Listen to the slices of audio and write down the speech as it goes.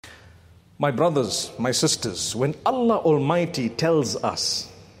My brothers, my sisters, when Allah Almighty tells us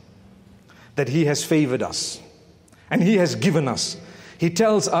that He has favored us and He has given us, He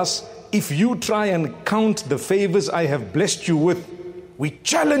tells us, if you try and count the favors I have blessed you with, we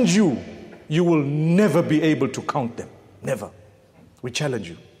challenge you, you will never be able to count them. Never. We challenge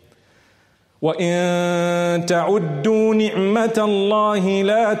you. وَإِن تَعُدُّوا نِعْمَةَ اللَّهِ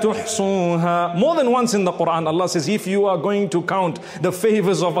لَا تُحْصُوهَا. More than once in the Quran, Allah says, if you are going to count the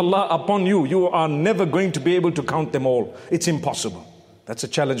favors of Allah upon you, you are never going to be able to count them all. It's impossible. That's a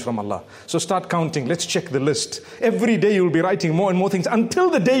challenge from Allah. So start counting. Let's check the list. Every day you'll be writing more and more things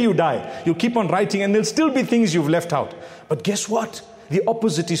until the day you die. You'll keep on writing and there'll still be things you've left out. But guess what? The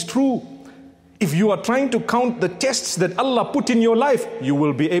opposite is true. If you are trying to count the tests that Allah put in your life, you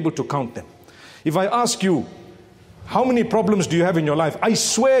will be able to count them. If I ask you, how many problems do you have in your life? I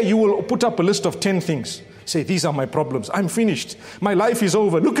swear you will put up a list of 10 things. Say, these are my problems. I'm finished. My life is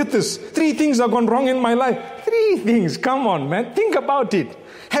over. Look at this. 3 things have gone wrong in my life. 3 things. Come on, man. Think about it.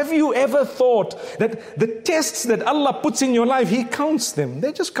 Have you ever thought that the tests that Allah puts in your life, He counts them?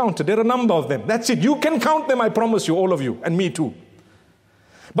 They're just counted. There are a number of them. That's it. You can count them, I promise you, all of you, and me too.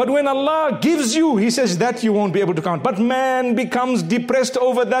 But when Allah gives you, He says that you won't be able to count. But man becomes depressed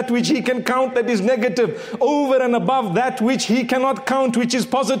over that which he can count that is negative, over and above that which he cannot count, which is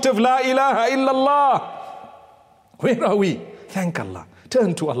positive. La ilaha illallah. Where are we? Thank Allah.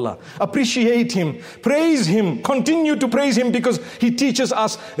 Turn to Allah. Appreciate Him. Praise Him. Continue to praise Him because He teaches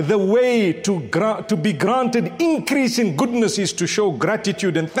us the way to be granted increase in goodness is to show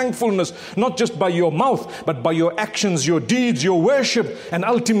gratitude and thankfulness, not just by your mouth, but by your actions, your deeds, your worship, and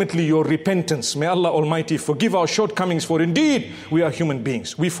ultimately your repentance. May Allah Almighty forgive our shortcomings, for indeed we are human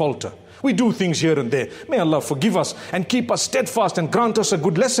beings. We falter. We do things here and there. May Allah forgive us and keep us steadfast and grant us a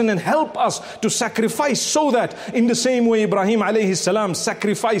good lesson and help us to sacrifice so that in the same way Ibrahim alayhi salam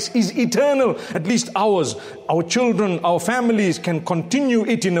sacrifice is eternal, at least ours, our children, our families can continue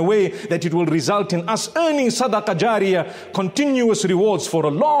it in a way that it will result in us earning sadaqah jariyah, continuous rewards for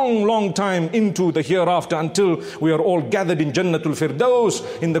a long, long time into the hereafter until we are all gathered in Jannatul Firdaus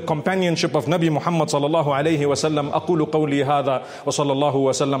in the companionship of Nabi Muhammad sallallahu alayhi wa sallam. أقول قولي هذا وصلى الله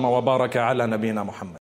وسلم وبارك على نبينا محمد.